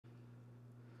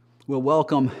Well,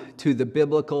 welcome to the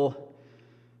Biblical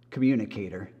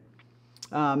Communicator.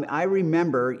 I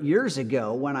remember years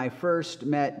ago when I first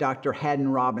met Dr. Haddon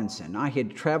Robinson. I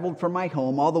had traveled from my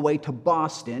home all the way to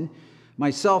Boston,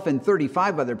 myself and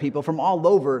 35 other people from all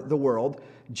over the world,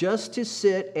 just to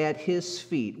sit at his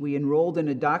feet. We enrolled in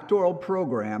a doctoral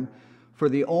program. For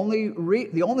the only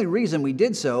reason we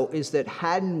did so is that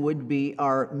Haddon would be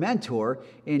our mentor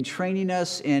in training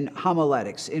us in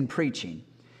homiletics, in preaching.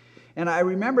 And I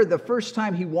remember the first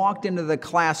time he walked into the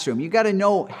classroom. You got to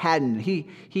know Haddon.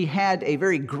 He had a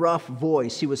very gruff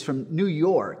voice. He was from New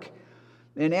York.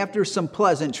 And after some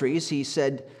pleasantries, he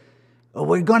said,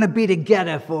 we're going to be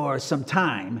together for some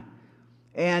time.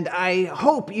 And I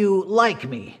hope you like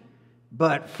me.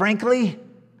 But frankly,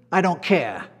 I don't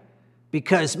care.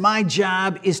 Because my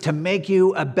job is to make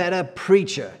you a better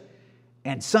preacher.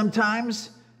 And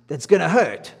sometimes that's going to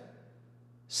hurt.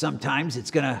 Sometimes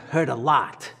it's going to hurt a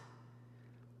lot.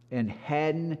 And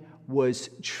Haddon was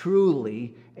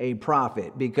truly a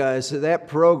prophet because that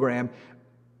program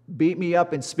beat me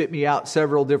up and spit me out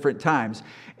several different times.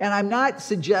 And I'm not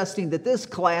suggesting that this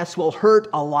class will hurt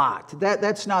a lot.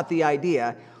 That's not the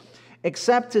idea.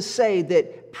 Except to say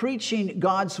that preaching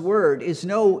God's word is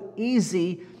no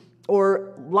easy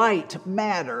or light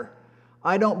matter.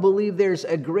 I don't believe there's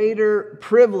a greater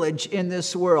privilege in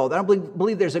this world. I don't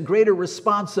believe there's a greater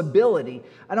responsibility.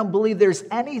 I don't believe there's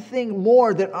anything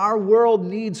more that our world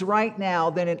needs right now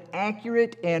than an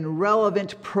accurate and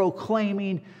relevant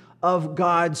proclaiming of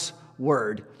God's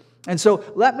word. And so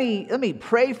let me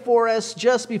pray for us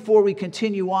just before we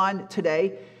continue on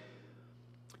today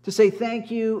to say thank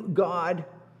you, God,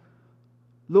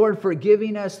 Lord, for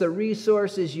giving us the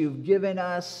resources you've given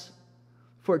us,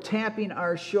 for tapping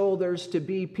our shoulders to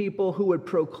be people who would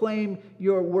proclaim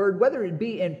your word, whether it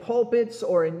be in pulpits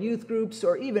or in youth groups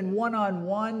or even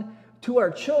one-on-one to our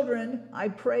children. I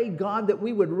pray, God, that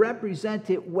we would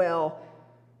represent it well,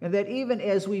 and that even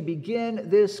as we begin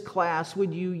this class,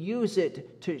 would you use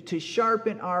it to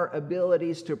sharpen our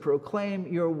abilities to proclaim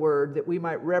your word, that we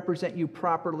might represent you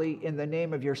properly in the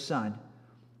name of your Son.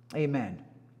 Amen.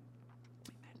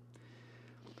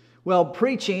 Well,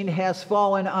 preaching has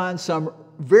fallen on some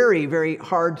very, very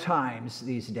hard times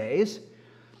these days,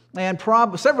 and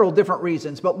several different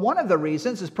reasons. But one of the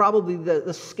reasons is probably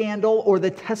the scandal or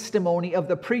the testimony of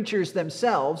the preachers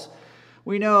themselves.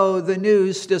 We know the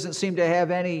news doesn't seem to have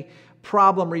any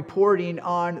problem reporting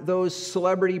on those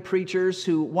celebrity preachers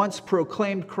who once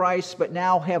proclaimed Christ but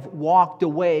now have walked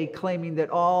away, claiming that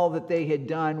all that they had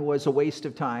done was a waste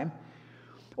of time.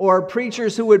 Or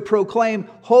preachers who would proclaim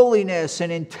holiness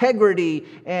and integrity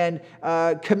and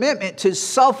commitment to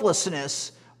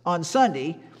selflessness on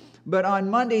Sunday, but on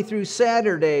Monday through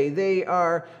Saturday they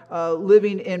are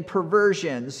living in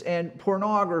perversions and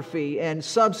pornography and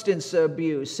substance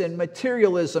abuse and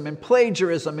materialism and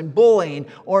plagiarism and bullying.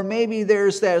 Or maybe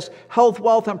there's this health,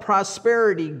 wealth, and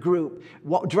prosperity group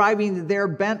driving their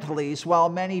Bentleys while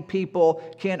many people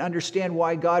can't understand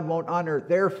why God won't honor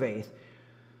their faith.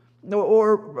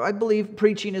 Or I believe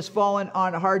preaching has fallen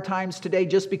on hard times today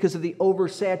just because of the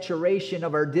oversaturation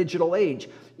of our digital age.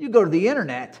 You go to the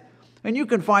internet and you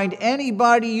can find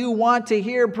anybody you want to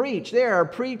hear preach. There are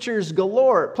preachers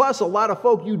galore, plus a lot of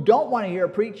folk you don't want to hear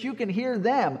preach. You can hear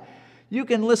them. You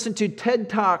can listen to TED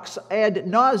Talks ad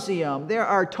nauseum. There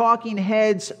are talking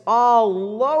heads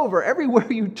all over. Everywhere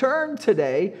you turn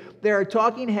today, there are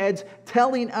talking heads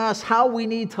telling us how we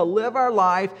need to live our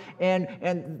life,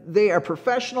 and they are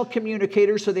professional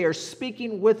communicators, so they are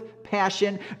speaking with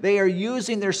passion. They are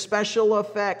using their special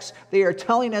effects. They are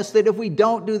telling us that if we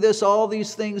don't do this, all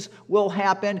these things will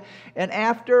happen. And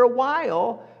after a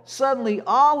while, suddenly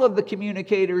all of the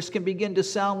communicators can begin to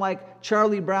sound like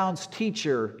Charlie Brown's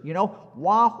teacher,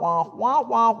 wah, wah, wah,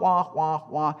 wah, wah, wah,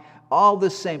 wah, all the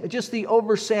same. Just the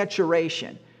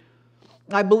oversaturation.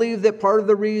 I believe that part of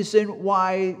the reason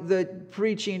why the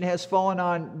preaching has fallen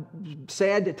on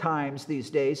sad times these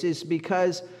days is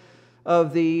because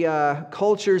of the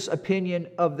culture's opinion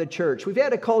of the church. We've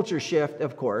had a culture shift,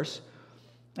 of course,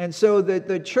 and so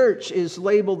the church is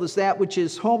labeled as that which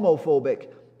is homophobic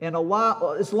and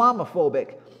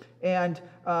Islamophobic and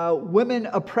women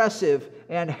oppressive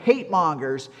and hate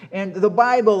mongers, and the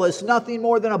Bible is nothing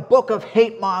more than a book of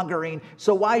hate mongering,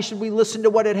 so why should we listen to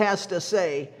what it has to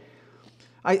say?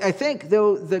 I think,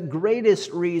 though, the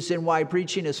greatest reason why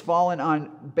preaching has fallen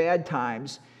on bad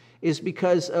times is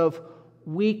because of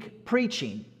weak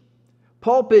preaching.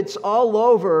 Pulpits all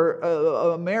over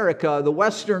America, the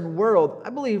Western world, I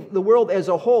believe the world as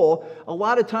a whole, a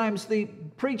lot of times the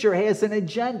preacher has an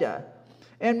agenda.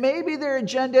 And maybe their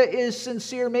agenda is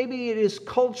sincere. Maybe it is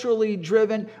culturally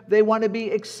driven. They want to be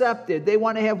accepted. They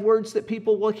want to have words that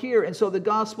people will hear. And so the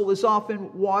gospel is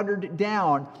often watered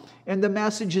down. And the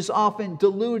message is often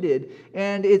diluted.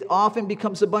 And it often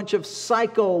becomes a bunch of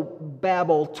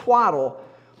psychobabble, twaddle.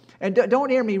 And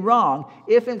don't hear me wrong.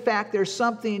 If in fact there's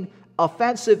something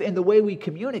offensive in the way we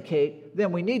communicate,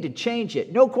 then we need to change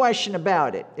it. No question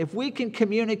about it. If we can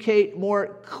communicate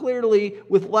more clearly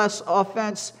with less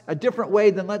offense, a different way,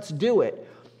 then let's do it.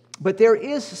 But there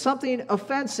is something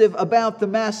offensive about the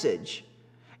message.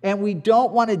 And we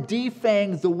don't want to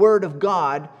defang the Word of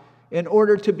God in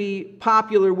order to be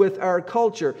popular with our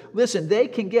culture. Listen, they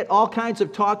can get all kinds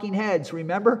of talking heads,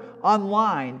 remember,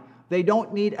 online. They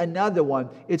don't need another one.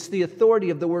 It's the authority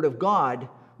of the Word of God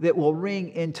that will ring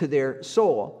into their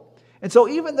soul. And so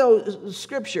even though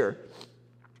Scripture,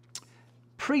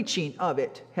 preaching of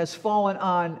it, has fallen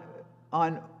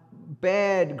on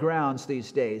bad grounds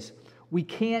these days, we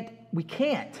can't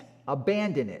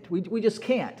abandon it. We just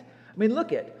can't. I mean,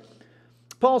 look at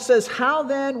Paul says, how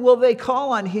then will they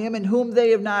call on him in whom they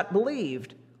have not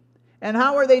believed? And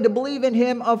how are they to believe in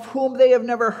him of whom they have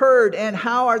never heard? And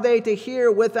how are they to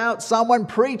hear without someone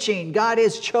preaching? God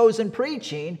has chosen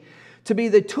preaching to be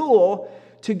the tool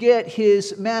to get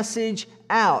his message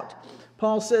out.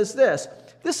 Paul says this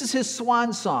is his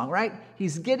swan song, right?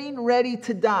 He's getting ready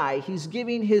to die. He's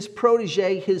giving his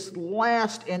protege his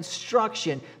last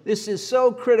instruction. This is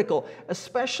so critical.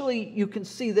 Especially you can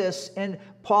see this in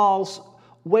Paul's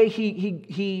way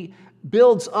he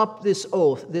builds up this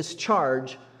oath, this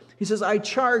charge. He says, I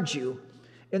charge you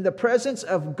in the presence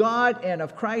of God and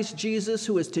of Christ Jesus,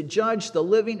 who is to judge the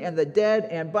living and the dead,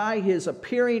 and by his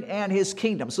appearing and his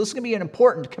kingdom. So this is going to be an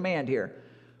important command here.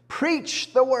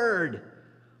 Preach the word.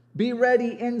 Be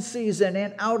ready in season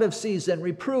and out of season.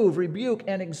 Reprove, rebuke,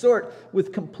 and exhort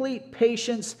with complete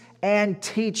patience and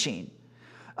teaching.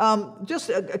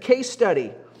 Just a case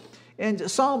study in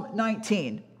Psalm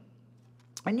 19.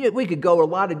 And we could go a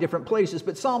lot of different places,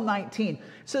 but Psalm 19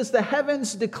 says, the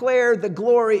heavens declare the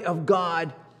glory of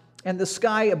God, and the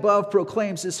sky above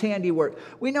proclaims his handiwork.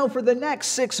 We know for the next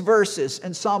 6 verses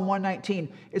in Psalm 119,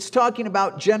 it's talking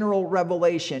about general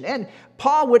revelation. And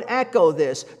Paul would echo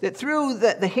this, that through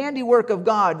the handiwork of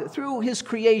God, through his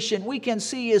creation, we can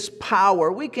see his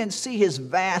power, we can see his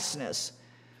vastness.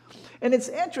 And it's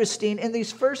interesting, in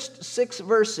these first 6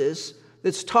 verses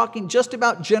that's talking just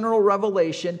about general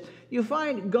revelation, you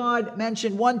find God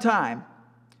mentioned one time.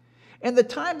 And the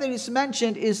time that he's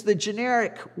mentioned is the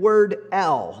generic word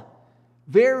El.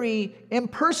 Very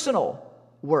impersonal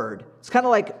word. It's kind of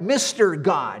like Mr.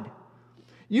 God.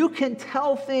 You can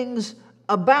tell things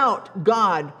about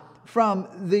God from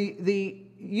the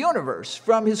universe,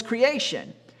 from his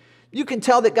creation. You can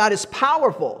tell that God is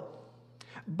powerful,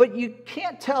 but you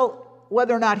can't tell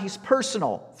whether or not he's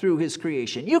personal through his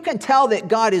creation. You can tell that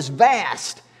God is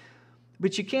vast,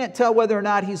 but you can't tell whether or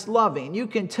not he's loving. You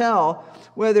can tell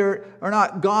whether or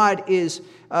not God is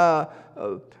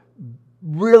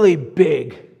really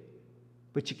big,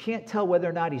 but you can't tell whether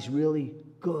or not he's really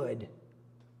good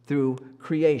through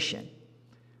creation.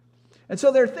 And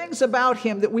so there are things about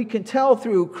him that we can tell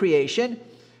through creation,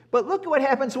 but look at what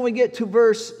happens when we get to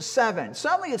verse 7.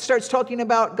 Suddenly it starts talking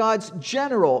about God's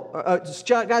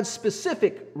God's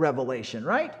specific revelation,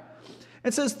 right?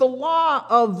 It says, the law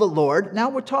of the Lord. Now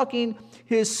we're talking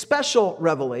his special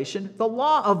revelation, the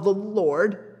law of the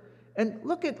Lord. And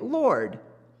look at Lord.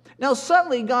 Now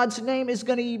suddenly God's name is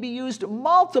going to be used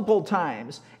multiple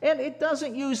times. And it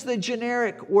doesn't use the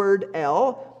generic word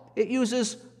El. It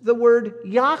uses the word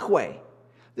Yahweh.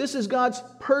 This is God's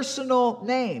personal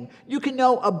name. You can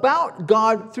know about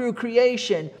God through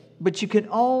creation, but you can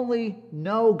only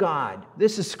know God.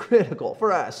 This is critical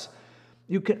for us.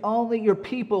 Your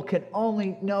people can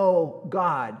only know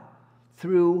God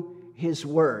through his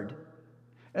word.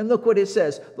 And look what it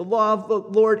says. The law of the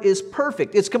Lord is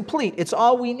perfect. It's complete. It's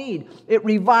all we need. It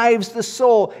revives the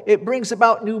soul. It brings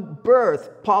about new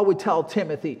birth, Paul would tell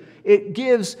Timothy. It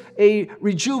gives a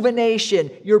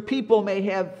rejuvenation. Your people may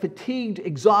have fatigued,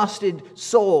 exhausted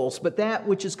souls, but that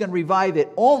which is going to revive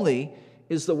it only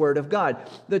is the word of God.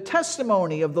 The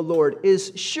testimony of the Lord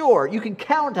is sure. You can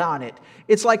count on it.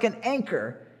 It's like an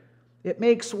anchor. It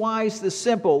makes wise the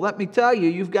simple. Let me tell you,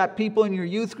 you've got people in your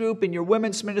youth group, in your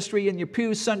women's ministry, in your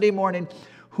pews Sunday morning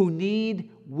who need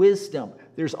wisdom.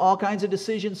 There's all kinds of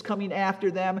decisions coming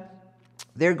after them.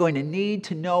 They're going to need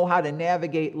to know how to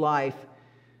navigate life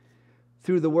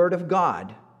through the Word of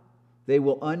God. They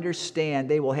will understand,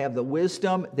 they will have the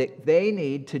wisdom that they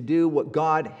need to do what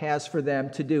God has for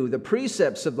them to do. The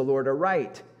precepts of the Lord are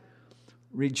right,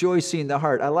 rejoicing the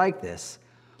heart. I like this.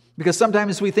 Because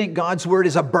sometimes we think God's word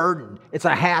is a burden. It's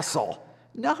a hassle.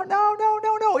 No.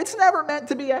 It's never meant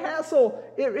to be a hassle.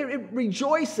 It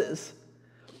rejoices.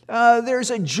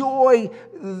 There's a joy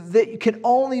that can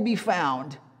only be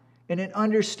found in an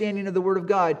understanding of the Word of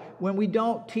God. When we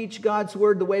don't teach God's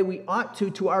Word the way we ought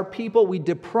to our people, we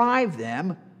deprive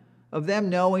them of them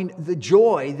knowing the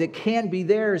joy that can be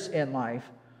theirs in life.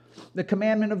 The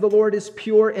commandment of the Lord is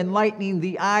pure, enlightening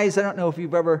the eyes. I don't know if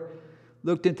you've ever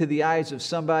looked into the eyes of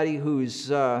somebody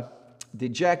who's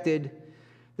dejected,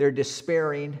 they're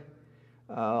despairing,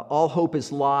 all hope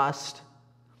is lost.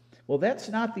 Well, that's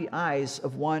not the eyes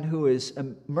of one who is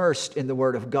immersed in the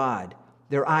Word of God.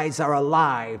 Their eyes are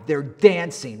alive. They're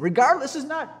dancing. Regardless, is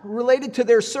not related to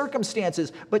their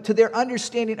circumstances, but to their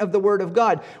understanding of the Word of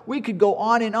God. We could go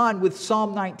on and on with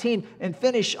Psalm 19 and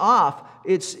finish off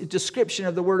its description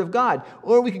of the Word of God.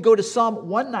 Or we could go to Psalm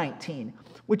 119,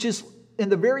 which is in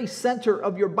the very center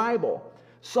of your Bible.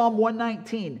 Psalm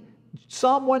 119.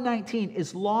 Psalm 119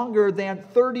 is longer than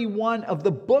 31 of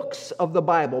the books of the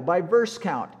Bible by verse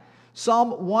count.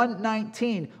 Psalm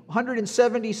 119,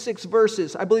 176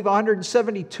 verses, I believe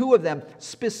 172 of them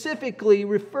specifically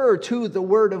refer to the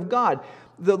Word of God.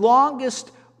 The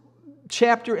longest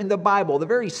chapter in the Bible, the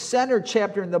very center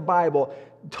chapter in the Bible,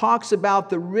 talks about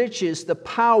the riches, the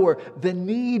power, the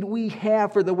need we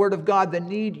have for the Word of God, the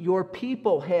need your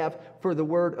people have for the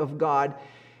Word of God.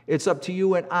 It's up to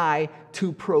you and I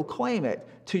to proclaim it,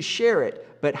 to share it.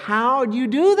 But how do you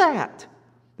do that?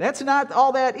 That's not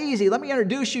all that easy. Let me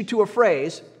introduce you to a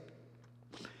phrase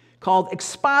called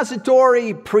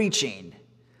expository preaching.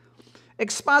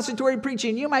 Expository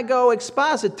preaching. You might go,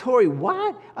 expository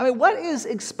what? I mean, what is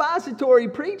expository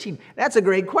preaching? That's a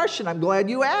great question. I'm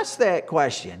glad you asked that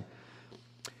question.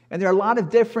 And there are a lot of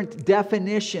different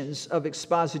definitions of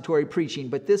expository preaching,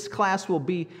 but this class will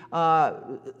be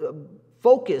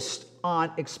focused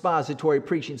on expository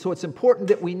preaching. So it's important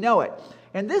that we know it.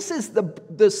 And this is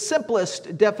the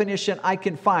simplest definition I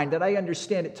can find, that I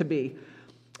understand it to be.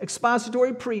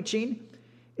 Expository preaching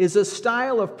is a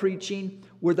style of preaching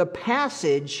where the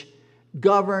passage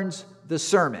governs the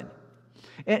sermon.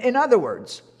 In other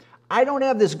words, I don't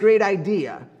have this great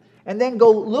idea and then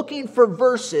go looking for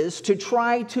verses to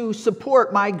try to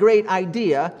support my great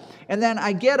idea. And then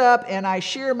I get up and I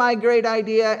share my great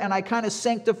idea and I kind of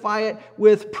sanctify it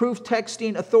with proof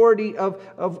texting authority of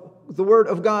the Word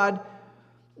of God.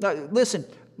 Now, listen,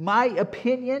 my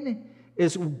opinion,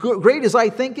 as great as I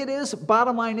think it is,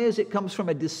 bottom line is it comes from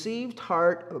a deceived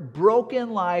heart, broken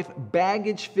life,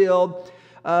 baggage-filled,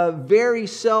 very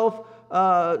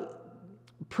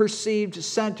self-perceived,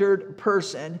 centered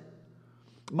person.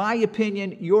 My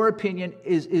opinion, your opinion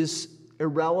is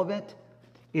irrelevant.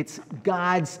 It's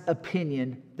God's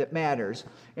opinion that matters.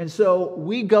 And so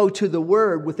we go to the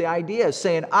Word with the idea of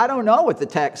saying, I don't know what the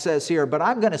text says here, but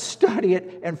I'm going to study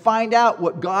it and find out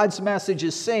what God's message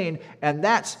is saying, and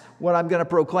that's what I'm going to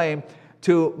proclaim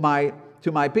to my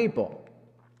people.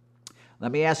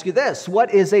 Let me ask you this.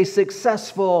 What is a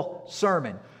successful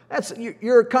sermon?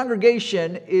 Your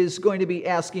congregation is going to be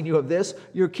asking you of this.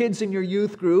 Your kids in your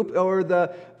youth group or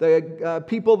the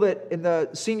people that in the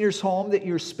seniors' home that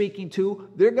you're speaking to,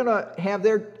 they're going to have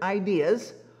their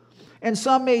ideas. And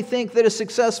some may think that a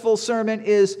successful sermon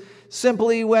is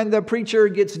simply when the preacher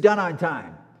gets done on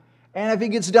time. And if he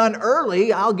gets done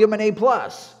early, I'll give him an A+.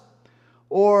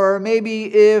 Or maybe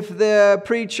if the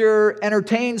preacher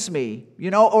entertains me,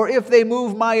 or if they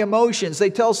move my emotions, they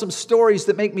tell some stories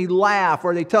that make me laugh,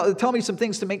 or they tell me some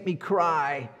things to make me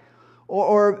cry.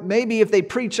 Or maybe if they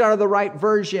preach out of the right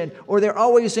version, or they're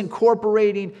always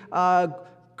incorporating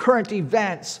current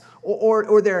events,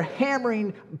 or they're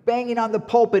banging on the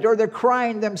pulpit, or they're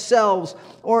crying themselves,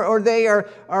 or they are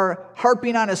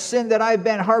harping on a sin that I've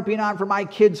been harping on for my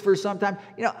kids for some time.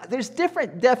 There's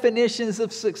different definitions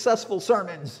of successful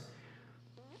sermons.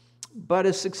 But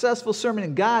a successful sermon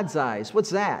in God's eyes, what's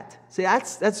that? See,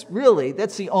 that's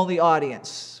the only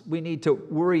audience we need to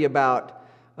worry about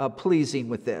pleasing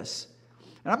with this.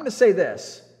 And I'm going to say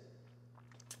this.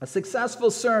 A successful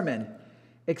sermon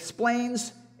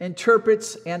explains,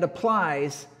 interprets, and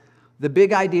applies the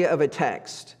big idea of a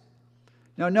text.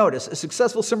 Now notice, a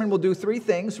successful sermon will do three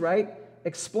things, right?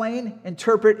 Explain,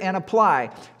 interpret, and apply.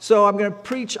 So I'm going to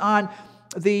preach on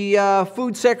the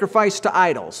food sacrifice to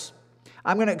idols.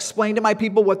 I'm going to explain to my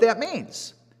people what that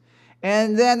means.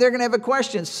 And then they're going to have a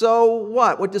question. So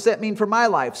what? What does that mean for my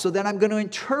life? So then I'm going to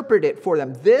interpret it for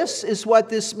them. This is what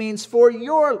this means for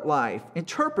your life.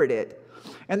 Interpret it.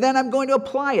 And then I'm going to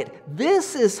apply it.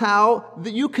 This is how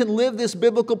you can live this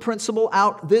biblical principle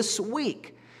out this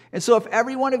week. And so if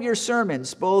every one of your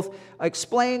sermons both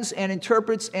explains and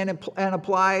interprets and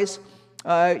applies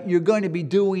you're going to be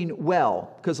doing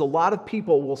well, because a lot of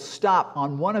people will stop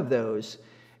on one of those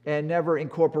and never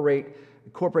incorporate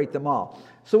them all.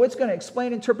 So it's going to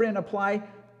explain, interpret, and apply,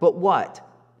 but what?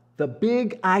 The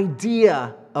big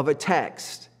idea of a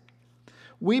text.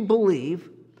 We believe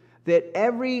that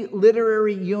every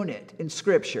literary unit in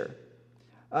Scripture,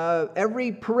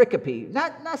 every pericope,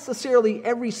 not necessarily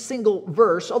every single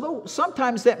verse, although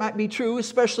sometimes that might be true,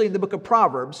 especially in the book of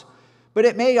Proverbs, but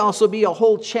it may also be a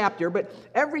whole chapter. But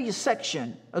every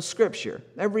section of Scripture,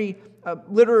 every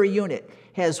literary unit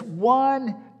has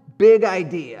one big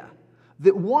idea.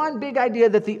 That one big idea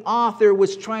that the author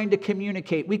was trying to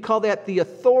communicate. We call that the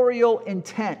authorial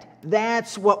intent.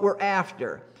 That's what we're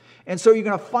after. And so you're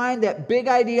going to find that big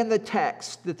idea in the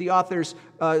text that the author's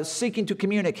seeking to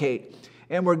communicate.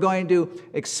 And we're going to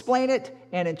explain it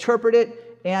and interpret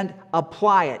it and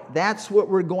apply it. That's what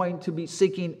we're going to be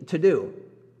seeking to do.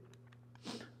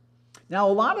 Now,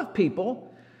 a lot of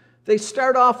people, they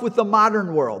start off with the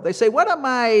modern world. They say, what are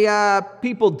my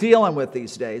people dealing with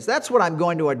these days? That's what I'm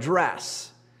going to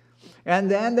address.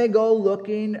 And then they go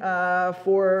looking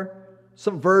for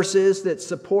some verses that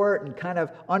support and kind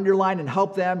of underline and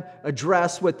help them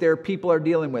address what their people are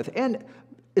dealing with. And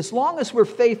as long as we're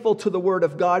faithful to the Word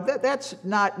of God, that's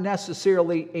not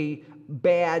necessarily a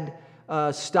bad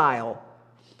style.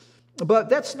 But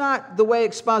that's not the way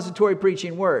expository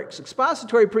preaching works.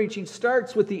 Expository preaching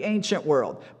starts with the ancient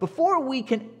world. Before we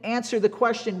can answer the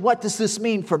question, what does this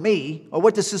mean for me? Or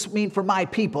what does this mean for my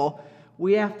people?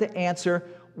 We have to answer,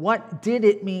 what did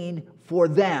it mean for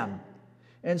them?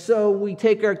 And so we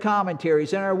take our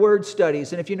commentaries and our word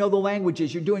studies, and if you know the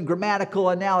languages, you're doing grammatical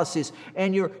analysis,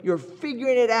 and you're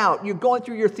figuring it out. You're going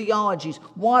through your theologies.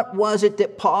 What was it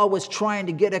that Paul was trying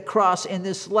to get across in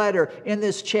this letter, in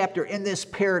this chapter, in this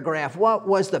paragraph? What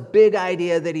was the big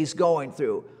idea that he's going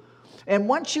through? And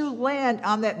once you land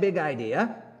on that big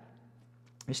idea,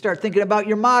 you start thinking about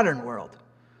your modern world.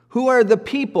 Who are the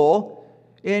people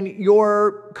in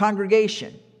your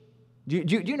congregation? Do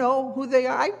you know who they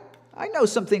are? I know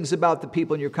some things about the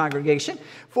people in your congregation.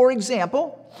 For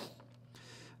example,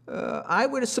 I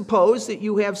would suppose that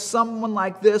you have someone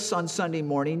like this on Sunday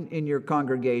morning in your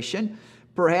congregation,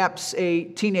 perhaps a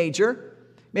teenager.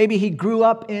 Maybe he grew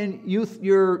up in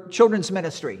your children's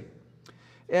ministry.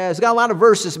 He's got a lot of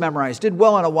verses memorized, did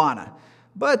well in Awana.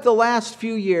 But the last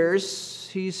few years,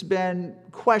 he's been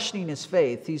questioning his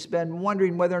faith. He's been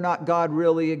wondering whether or not God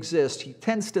really exists. He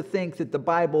tends to think that the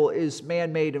Bible is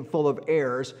man-made and full of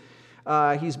errors.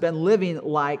 He's been living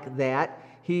like that.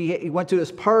 He went to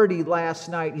this party last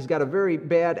night. He's got a very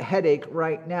bad headache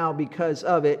right now because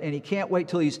of it, and he can't wait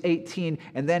till he's 18,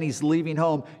 and then he's leaving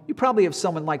home. You probably have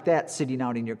someone like that sitting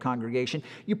out in your congregation.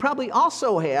 You probably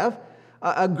also have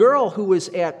a girl who was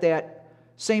at that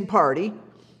same party,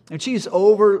 and she's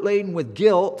overladen with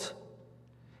guilt,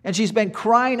 and she's been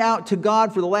crying out to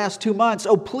God for the last 2 months,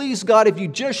 oh, please, God, if you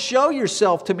just show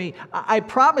yourself to me, I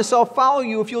promise I'll follow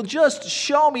you if you'll just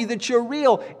show me that you're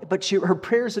real. But her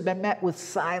prayers have been met with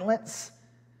silence,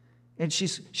 and she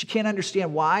can't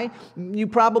understand why. You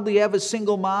probably have a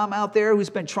single mom out there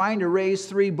who's been trying to raise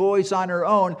 3 boys on her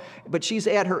own, but she's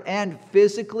at her end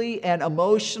physically and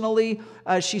emotionally.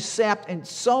 She's sapped in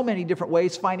so many different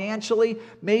ways, financially,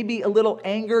 maybe a little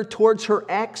anger towards her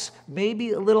ex,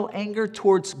 maybe a little anger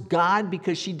towards God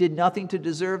because she did nothing to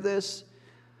deserve this.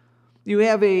 You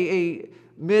have a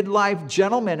midlife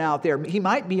gentleman out there. He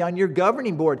might be on your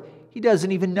governing board. He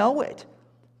doesn't even know it,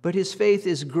 but his faith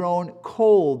has grown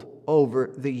cold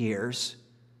over the years.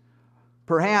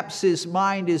 Perhaps his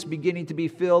mind is beginning to be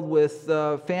filled with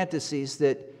fantasies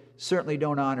that certainly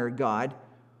don't honor God.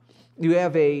 You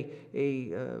have a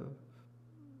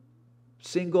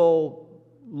single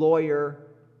lawyer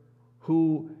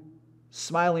who,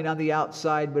 smiling on the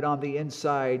outside, but on the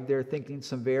inside, they're thinking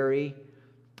some very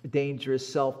dangerous,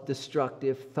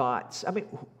 self-destructive thoughts. I mean,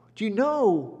 do you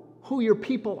know who your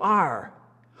people are?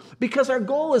 Because our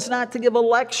goal is not to give a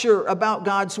lecture about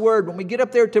God's Word. When we get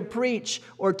up there to preach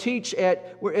or teach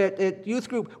at youth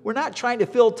group, we're not trying to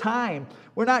fill time.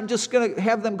 We're not just going to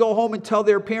have them go home and tell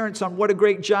their parents on what a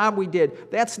great job we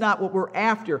did. That's not what we're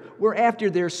after. We're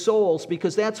after their souls,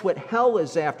 because that's what hell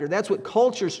is after. That's what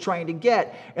culture's trying to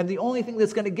get. And the only thing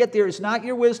that's going to get there is not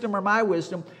your wisdom or my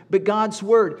wisdom, but God's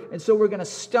Word. And so we're going to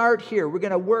start here. We're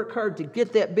going to work hard to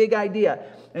get that big idea.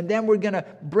 And then we're going to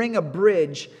bring a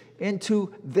bridge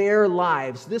into their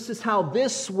lives. This is how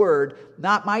this word,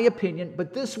 not my opinion,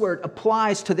 but this word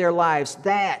applies to their lives.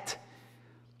 That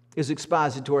is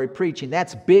expository preaching.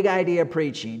 That's big idea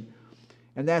preaching,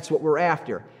 and that's what we're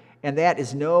after. And that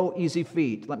is no easy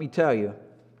feat, let me tell you,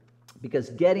 because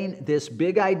getting this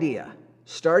big idea,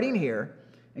 starting here,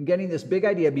 And getting this big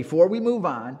idea, before we move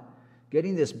on,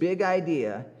 getting this big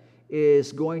idea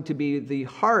is going to be the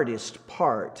hardest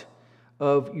part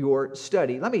of your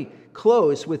study. Let me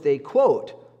close with a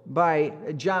quote by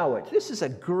Jowett. This is a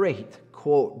great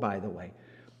quote, by the way.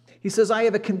 He says, "I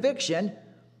have a conviction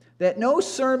that no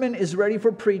sermon is ready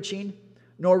for preaching,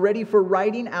 nor ready for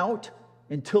writing out,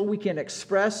 until we can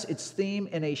express its theme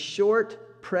in a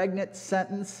short, pregnant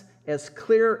sentence as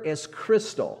clear as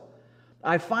crystal.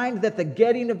 I find that the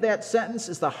getting of that sentence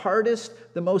is the hardest,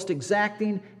 the most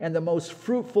exacting, and the most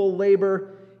fruitful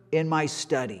labor in my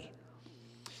study."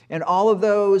 And all of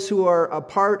those who are a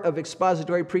part of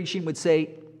expository preaching would say,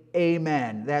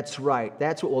 amen. That's right.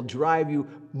 That's what will drive you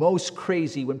most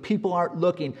crazy when people aren't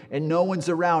looking and no one's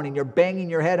around and you're banging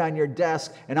your head on your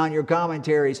desk and on your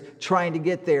commentaries trying to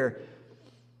get there.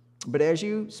 But as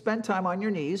you spend time on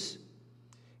your knees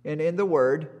and in the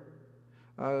Word,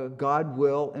 God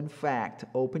will, in fact,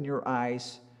 open your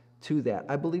eyes to that.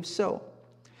 I believe so.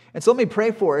 And so let me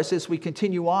pray for us as we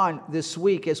continue on this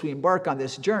week, as we embark on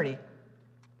this journey.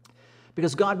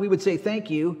 Because God, we would say thank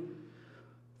you.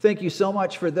 Thank you so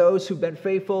much for those who've been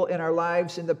faithful in our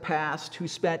lives in the past, who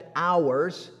spent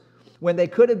hours, when they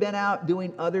could have been out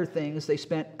doing other things, they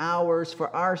spent hours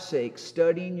for our sake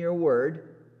studying your word,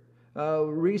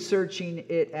 researching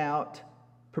it out,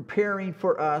 preparing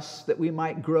for us that we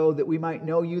might grow, that we might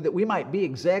know you, that we might be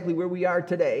exactly where we are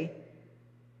today.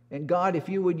 And God, if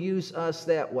you would use us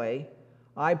that way,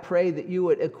 I pray that you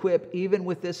would equip, even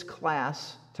with this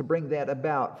class, to bring that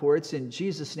about. For it's in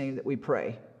Jesus' name that we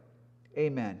pray.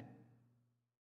 Amen.